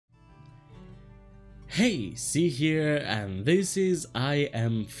Hey, see here, and this is I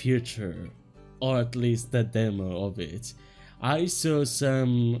Am Future, or at least the demo of it. I saw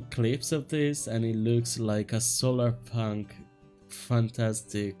some clips of this and it looks like a solarpunk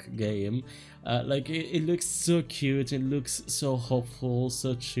fantastic game. It looks so cute, it looks so hopeful,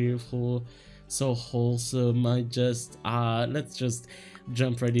 so cheerful, so wholesome. Let's just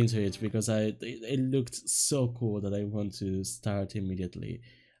jump right into it because it looked so cool that I want to start immediately.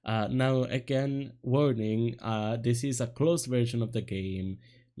 Now again, warning, this is a closed version of the game,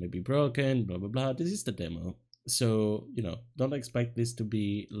 maybe broken, blah blah blah. This is the demo, so don't expect this to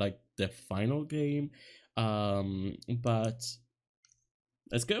be like the final game, but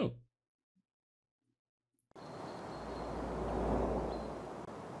let's go.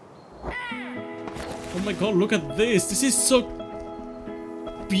 Oh my god, look at this! This is so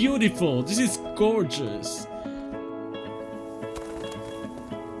beautiful! This is gorgeous!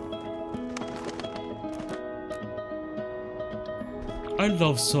 I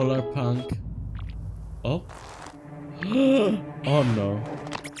love solarpunk. Oh. Oh no.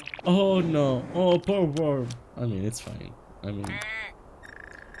 Oh no. Oh, poor worm. I mean, it's fine.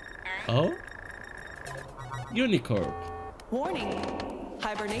 Oh? Unicorp. Warning.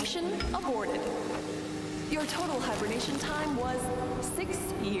 Hibernation aborted. Your total hibernation time was 6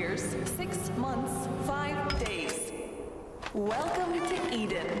 years, 6 months, 5 days. Welcome to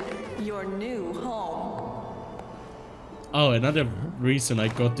Eden, your new home. Oh, another reason I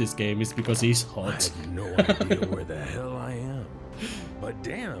got this game is because he's hot. I have no idea where the hell I am. But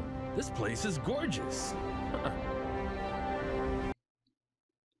damn, this place is gorgeous.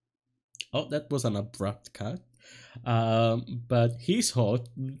 Oh, that was an abrupt cut. But he's hot.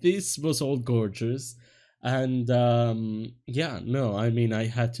 This was all gorgeous. And yeah, no, I mean, I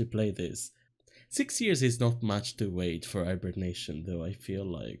had to play this. 6 years is not much to wait for hibernation, though, I feel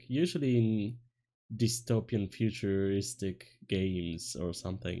like. Usually in dystopian futuristic games or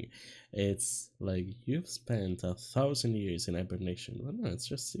something, it's like you've spent 1,000 years in hibernation. Well, no, it's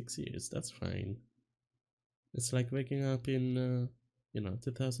just 6 years. That's fine. It's like waking up in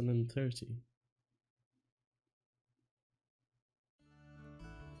 2030.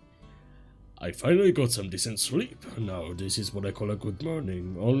 I finally got some decent sleep. Now this is what I call a good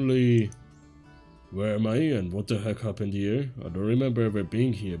morning. Only, where am I and what the heck happened here? I don't remember ever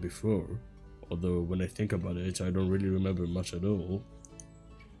being here before. Although when I think about it, I don't really remember much at all.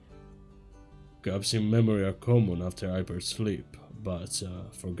 Gaps in memory are common after hypersleep, but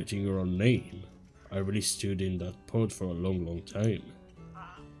forgetting your own name. I really stood in that pod for a long time.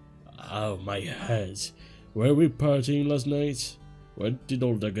 Ow, my head. Were we partying last night? Where did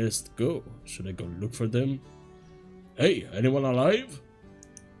all the guests go? Should I go look for them? Hey, anyone alive?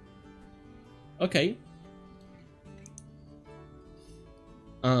 Okay.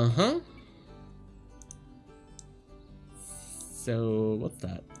 Uh-huh. So, what's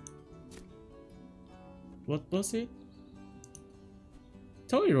that? What was it?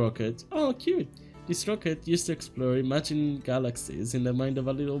 Toy rocket. Oh, cute. This rocket used to explore imagined galaxies in the mind of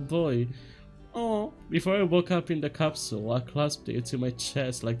a little boy. Oh, before I woke up in the capsule, I clasped it to my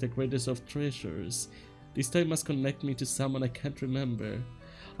chest like the greatest of treasures. This time must connect me to someone I can't remember.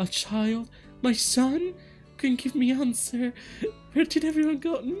 A child? My son? Can give me answer. Where did everyone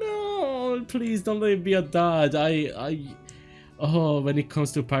go? No, please don't let me be a dad. Oh, when it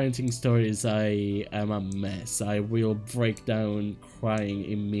comes to parenting stories, I am a mess. I will break down crying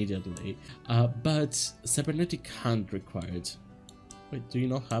immediately. But cybernetic hand required. Wait, do you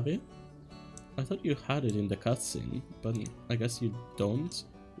not have it? I thought you had it in the cutscene, but I guess you don't.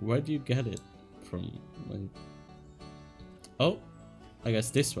 Where do you get it from? Oh, I guess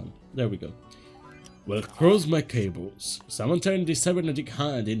this one. There we go. Well, cross my cables. Someone turned this cybernetic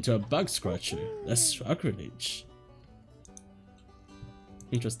hand into a bug scratcher. That's sacrilege.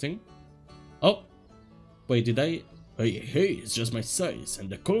 Interesting. Oh, wait, did I? Hey, it's just my size, and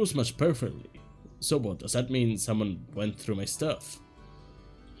the colors match perfectly. So what, does that mean someone went through my stuff?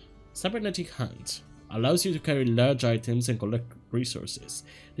 Cybernetic hand allows you to carry large items and collect resources.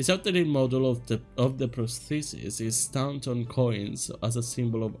 This outdated model of the prosthesis is stamped on coins as a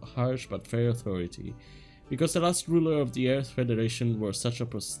symbol of harsh but fair authority, because the last ruler of the Earth Federation wore such a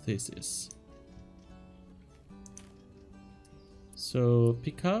prosthesis. So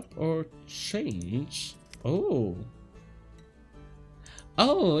pick up or change? Oh,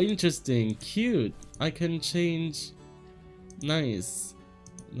 interesting, cute. I can change. Nice.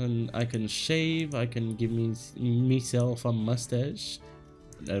 Then I can shave. I can give myself a mustache.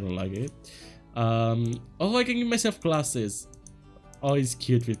 I don't like it. Oh, I can give myself glasses. Oh, he's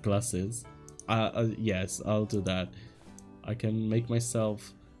cute with glasses. Yes, I'll do that. I can make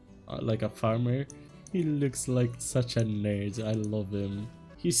myself like a farmer. He looks like such a nerd. I love him.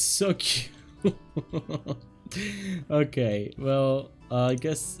 He's so cute. Okay, well, I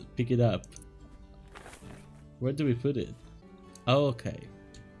guess pick it up. Where do we put it? Oh, okay.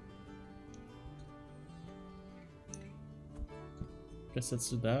 Guess let's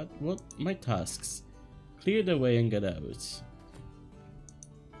do that. What? My tasks. Clear the way and get out.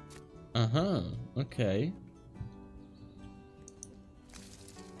 Uh-huh, okay.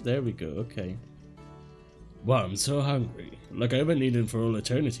 There we go, okay. Wow, I'm so hungry. Like I haven't eaten for all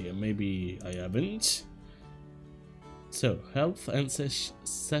eternity, and maybe I haven't. So, health and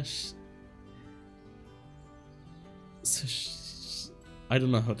I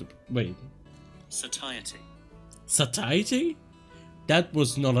don't know how to... Wait. Satiety. Satiety? That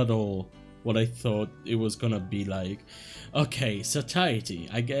was not at all what I thought it was gonna be like. Okay, satiety.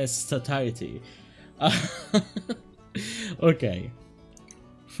 I guess satiety. Okay.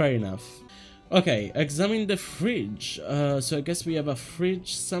 Fair enough. Okay, examine the fridge. So I guess we have a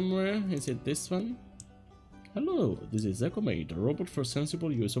fridge somewhere. Is it this one? Hello, this is EcoMate, a robot for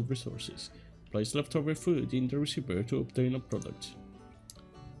sensible use of resources. Place leftover food in the receiver to obtain a product.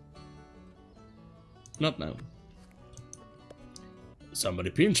 Not now. Somebody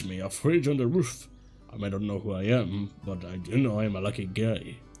pinched me, a fridge on the roof. I may not know who I am, but I do know I'm a lucky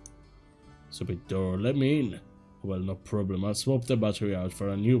guy. Stupid door, let me in. Well, no problem, I'll swap the battery out for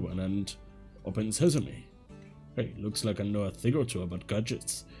a new one and open sesame. Hey, looks like I know a thing or two about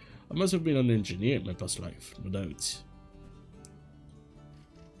gadgets. I must have been an engineer in my past life, no doubt.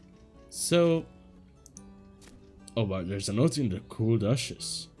 So... Oh wow, there's a note in the cooled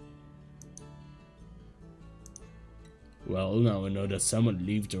ashes. Well, now I know that someone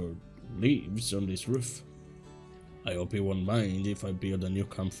lived or lives on this roof. I hope he won't mind if I build a new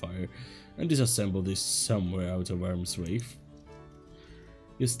campfire and disassemble this somewhere out of harm's way.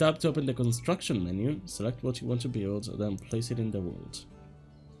 You stop to open the construction menu, select what you want to build, then place it in the world.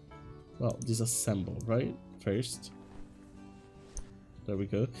 Well, disassemble, right? First. There we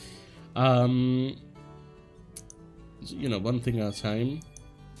go. You know, one thing at a time.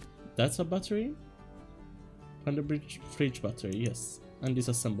 That's a battery? And the fridge battery, yes. And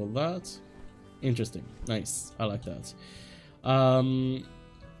disassemble that. Interesting. Nice. I like that. Oh,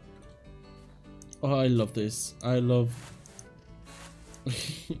 I love this. I love...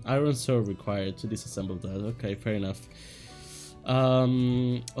 Iron sword required to disassemble that. Okay, fair enough.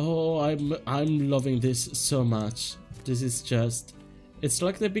 Oh, I'm loving this so much. This is just... It's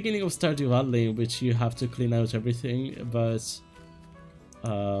like the beginning of Stardew Valley, in which you have to clean out everything, but...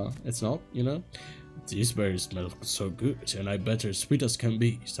 it's not, you know? These berries smell so good, and I bet they're sweet as can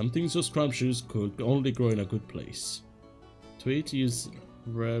be. Something so scrumptious could only grow in a good place. Tweet, use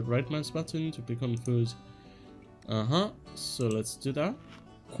right mouse button to pick on food. So let's do that.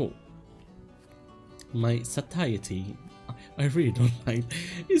 Cool. My satiety. I really don't like.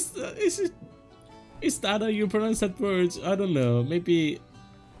 Is that how you pronounce that word? I don't know. Maybe.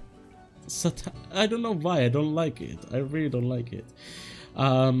 I don't know why I don't like it. I really don't like it.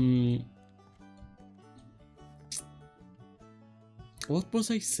 What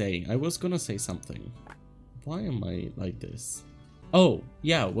was I saying? I was gonna say something. Why am I like this? Oh,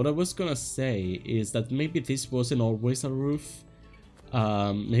 yeah, what I was gonna say is that maybe this wasn't always a roof.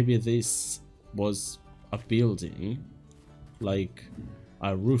 Maybe this was a building, like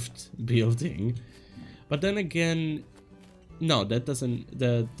a roofed building. But then again, no, that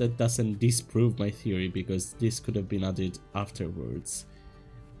doesn't disprove my theory, because this could have been added afterwards.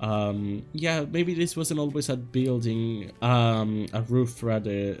 Yeah, maybe this wasn't always a building, a roof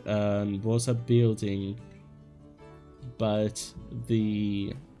rather, and was a building, but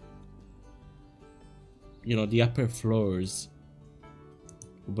the, you know, the upper floors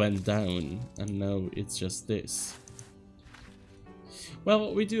went down, and now it's just this.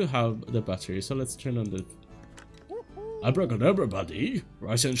 Well, we do have the battery, so let's turn on the... Abracadabra, buddy!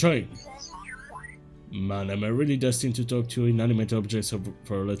 Rise and shine! Man, am I really destined to talk to inanimate objects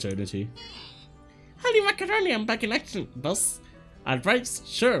for all eternity? Holy macaroni, I'm back in action, boss! I'd rise,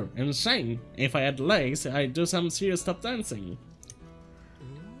 sure, and shine. If I had legs, I'd do some serious tap dancing.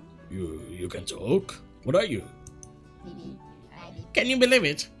 You can talk? What are you? Can you believe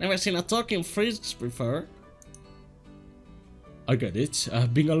it? Never seen a talking fridge before. I get it.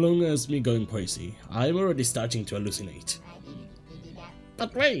 Being alone has me going crazy. I'm already starting to hallucinate.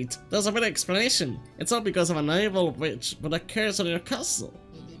 But wait, there's a better explanation. It's all because of an evil witch with a curse on your castle.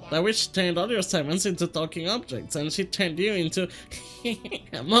 The witch turned all your servants into talking objects, and she turned you into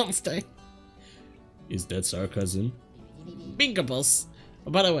a monster. Is that sarcasm? Bingo, boss.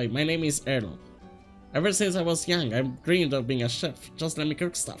 By the way, my name is Errol. Ever since I was young, I've dreamed of being a chef. Just let me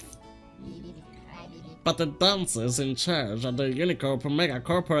cook stuff. But the dancers in charge at the Unicorp Mega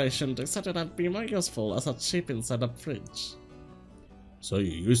Corporation decided I'd be more useful as a chip inside a fridge. So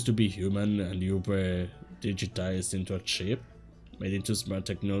you used to be human and you were digitized into a chip? Made into smart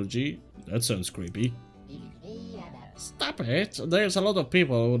technology? That sounds creepy. Stop it! There's a lot of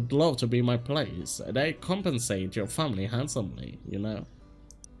people who would love to be in my place. They compensate your family handsomely, you know.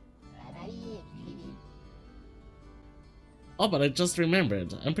 Oh, but I just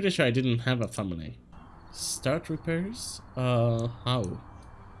remembered. I'm pretty sure I didn't have a family. Start repairs? How?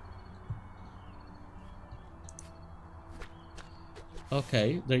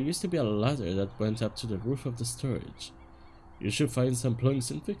 Okay, there used to be a ladder that went up to the roof of the storage. You should find some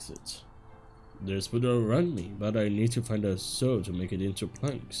planks and fix it. There's food all around me, but I need to find a saw to make it into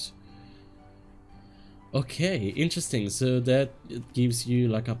planks. Okay, interesting. So that it gives you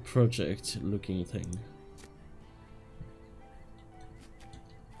like a project looking thing.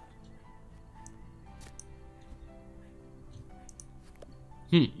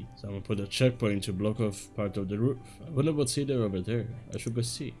 So I'm gonna put a checkpoint to block off part of the roof. I wonder what's either over there. I should go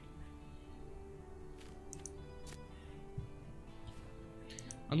see.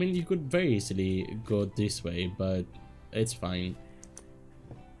 I mean, you could very easily go this way, but it's fine.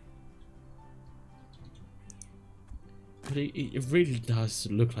 But it really does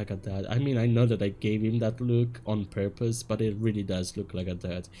look like a dad. I mean, I know that I gave him that look on purpose, but it really does look like a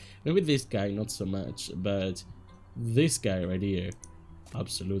dad. Maybe this guy not so much, but this guy right here,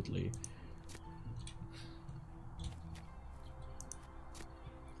 absolutely.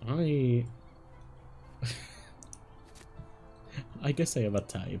 I guess I have a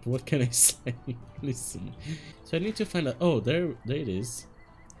type. What can I say? Listen. So I need to find out. Oh, there it is.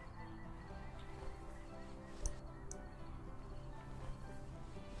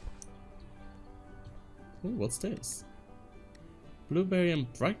 Oh, what's this? Blueberry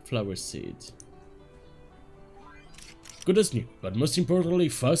and bright flower seed. Good as new, but most importantly,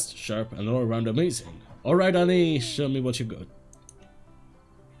 fast, sharp, and all around amazing. Alright, Annie, show me what you got.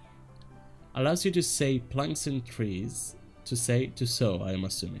 Allows you to say planks and trees. To sow, I am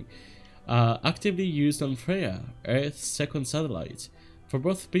assuming. Actively used on Freya, Earth's second satellite, for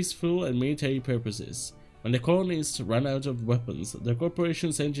both peaceful and military purposes. When the colonists ran out of weapons, the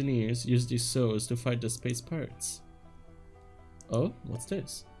corporation's engineers used these saws to fight the space pirates. Oh, what's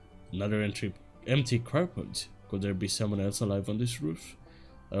this? Another empty carport. Could there be someone else alive on this roof?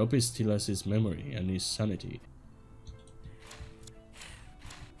 I hope he still has his memory and his sanity.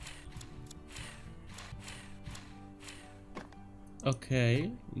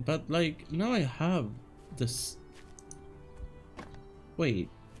 Okay, but like, now I have this. Wait.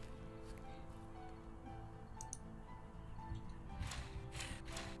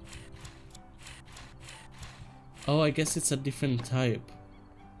 Oh, I guess it's a different type.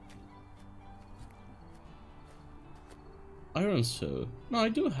 Iron saw. No, I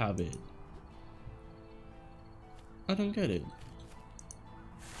do have it. I don't get it.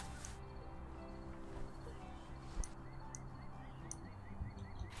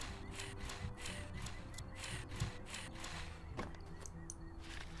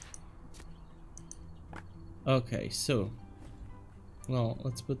 Okay, so, well,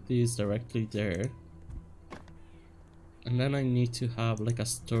 let's put these directly there. And then I need to have like a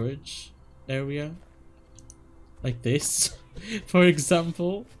storage area. Like this, for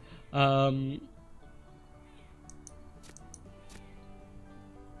example.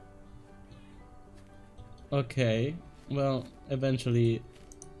 Okay, well, eventually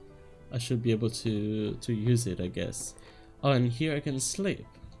I should be able to use it, I guess. Oh, and here I can sleep.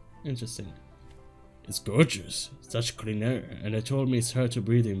 Interesting. It's gorgeous, such clean air, and they told me it's hard to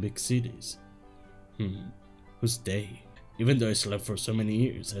breathe in big cities. Who's they? Even though I slept for so many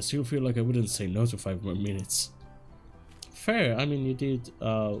years, I still feel like I wouldn't say no to 5 more minutes. Fair, I mean, you did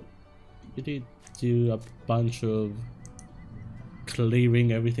do a bunch of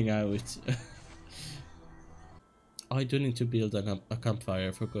clearing everything out. I do need to build a campfire,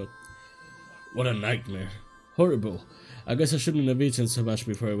 I forgot. What a nightmare. Horrible. I guess I shouldn't have eaten so much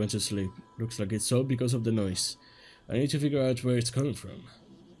before I went to sleep. Looks like it's all because of the noise. I need to figure out where it's coming from.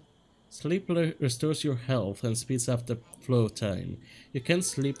 Sleep restores your health and speeds up the flow time. You can't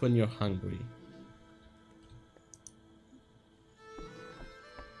sleep when you're hungry.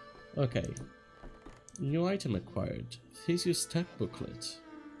 Okay. New item acquired. Theseus Tech Booklet.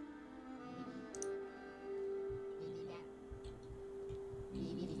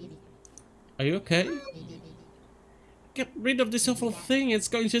 Are you okay? Get rid of this awful thing, it's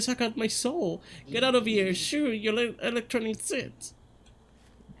going to suck out my soul. Get out of here, sure, you'll electronic it.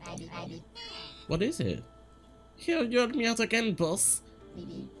 What is it? Here, you heard me out again, boss.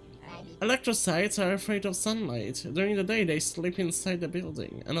 Electrocytes are afraid of sunlight. During the day they sleep inside the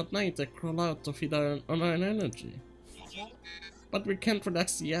building, and at night they crawl out to feed on our energy. But we can't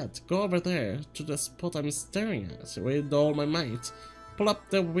relax yet. Go over there, to the spot I'm staring at, with all my might. Pull up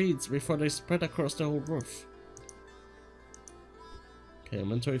the weeds before they spread across the whole roof. Okay,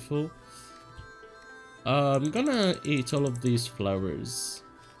 inventory full. I'm gonna eat all of these flowers.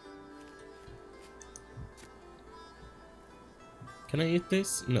 Can I eat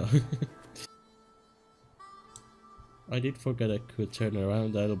this? No. I did forget I could turn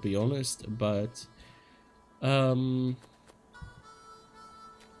around, I'll be honest, but...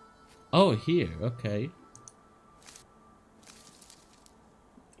 Oh, here, okay.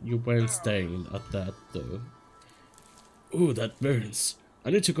 You weren't staring at that, though. Ooh, that burns.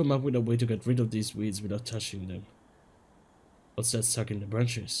 I need to come up with a way to get rid of these weeds without touching them. What's that stuck in the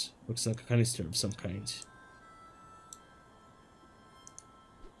branches? Looks like a canister of some kind.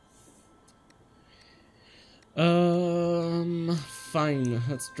 Fine.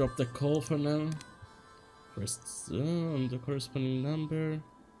 Let's drop the coal for now. First, on the corresponding number.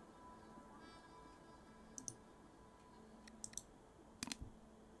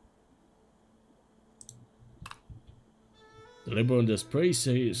 The label on the spray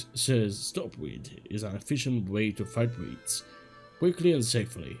says stop weed is an efficient way to fight weeds. Quickly and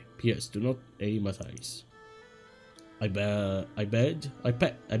safely. P.S. Do not aim at eyes. I bet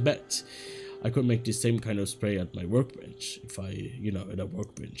I could make the same kind of spray at my workbench if I, at a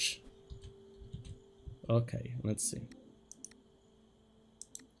workbench. Okay, let's see.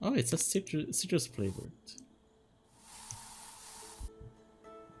 Oh, it's a citrus flavored.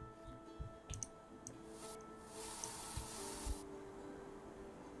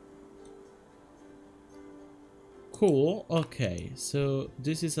 Cool. Okay, so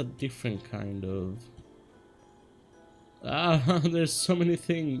this is a different kind of... there's so many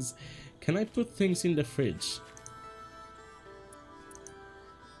things. Can I put things in the fridge?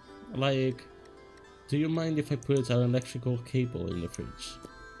 Like, do you mind if I put an electrical cable in the fridge?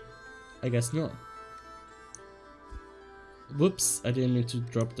 I guess not. Whoops, I didn't mean to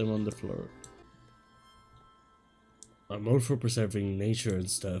drop them on the floor. I'm all for preserving nature and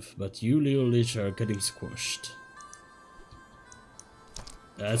stuff, but you little lich are getting squashed.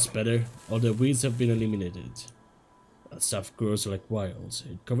 That's better. All the weeds have been eliminated. That stuff grows like wild.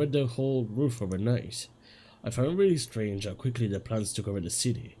 It covered the whole roof overnight. I found it really strange how quickly the plants took over the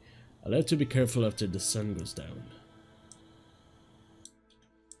city. I'll have to be careful after the sun goes down.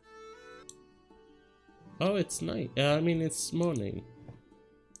 Oh, it's night. It's morning.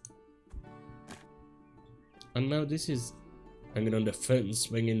 And now this is hanging on the fence,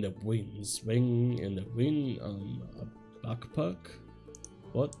 swinging the wind, swing in the wind on a backpack.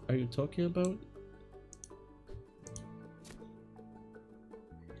 What are you talking about?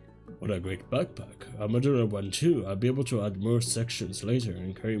 What a great backpack. A modular one too. I'll be able to add more sections later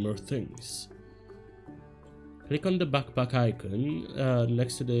and carry more things. Click on the backpack icon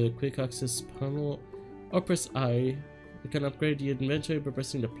next to the quick access panel or press I. You can upgrade the inventory by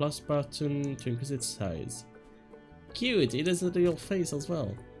pressing the plus button to increase its size. Cute! It has a real face as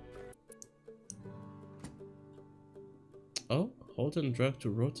well. Oh, hold and drag to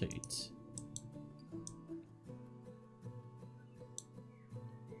rotate.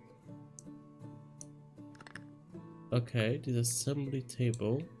 Okay, this assembly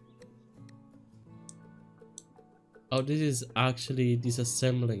table. Oh, this is actually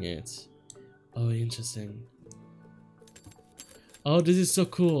disassembling it. Oh, interesting. Oh, this is so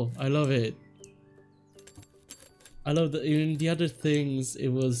cool. I love it. I love that in the other things it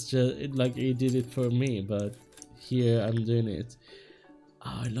was just like it did it for me, but here I'm doing it.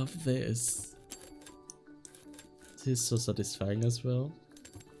 Oh, I love this. This is so satisfying as well.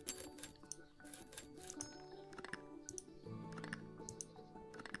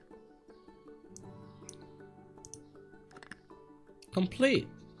 Complete.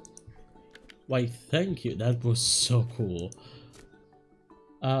 Why, thank you. That was so cool.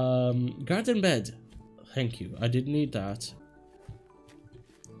 Garden bed. Thank you. I did need that.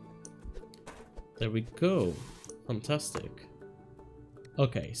 There we go. Fantastic.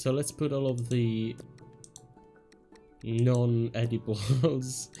 Okay, so let's put all of the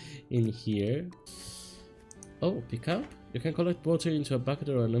non-edibles in here. Oh, pick up. You can collect water into a bucket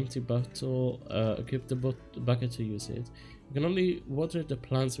or an empty bottle. Equip the bucket to use it. You can only water the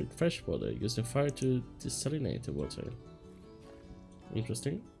plants with fresh water. Use the fire to desalinate the water.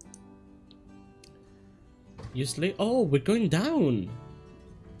 Interesting. Usually, oh, we're going down.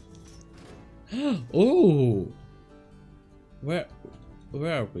 Oh, where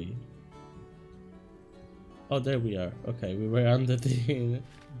are we? Oh, there we are. Okay, we were under the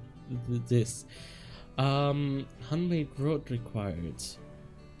this. Handmade rod required.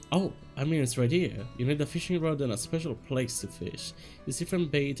 Oh, I mean, it's right here. You need a fishing rod and a special place to fish. Use different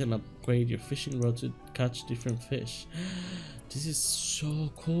bait and upgrade your fishing rod to catch different fish. This is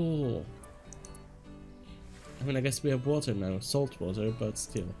so cool. I mean, I guess we have water now, salt water, but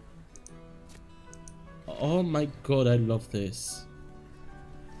still. Oh my god, I love this.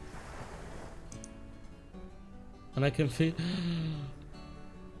 And I can fish.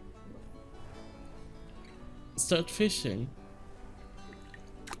 Start fishing.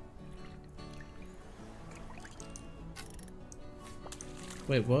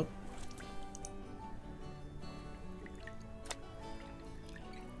 Wait, what?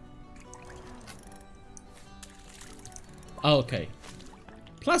 Oh, okay.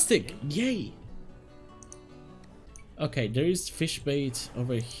 Plastic! Yay! Okay, there is fish bait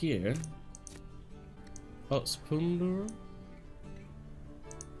over here. Oh, spoon lure.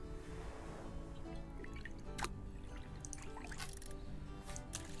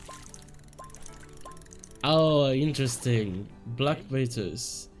 Oh, interesting. Black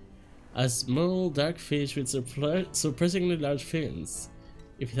baiters. A small dark fish with surprisingly large fins.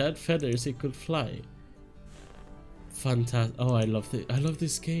 If it had feathers, it could fly. Fantastic. Oh, I love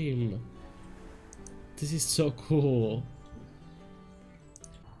this game. This is so cool.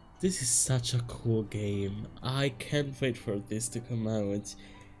 This is such a cool game. I can't wait for this to come out.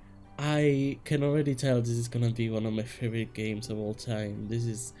 I can already tell this is gonna be one of my favorite games of all time. This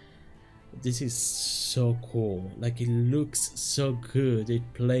is so cool. Like, it looks so good, it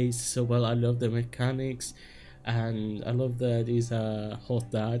plays so well. I love the mechanics, and I love that he's a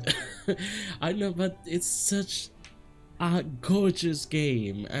hot dad. I know, but it's such a gorgeous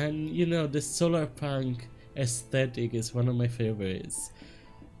game, and you know, the solar punk aesthetic is one of my favorites.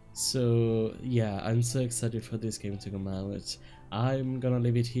 So yeah, I'm so excited for this game to come out. I'm gonna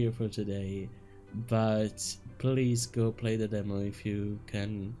leave it here for today, but please go play the demo if you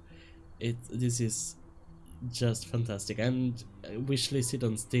can. This is just fantastic, and wishlist it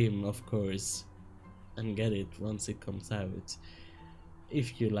on Steam, of course, and get it once it comes out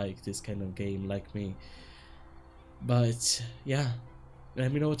if you like this kind of game like me. But yeah,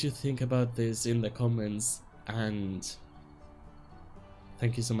 let me know what you think about this in the comments, and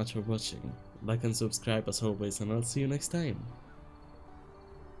thank you so much for watching. Like and subscribe as always, and I'll see you next time.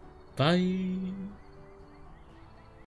 Bye!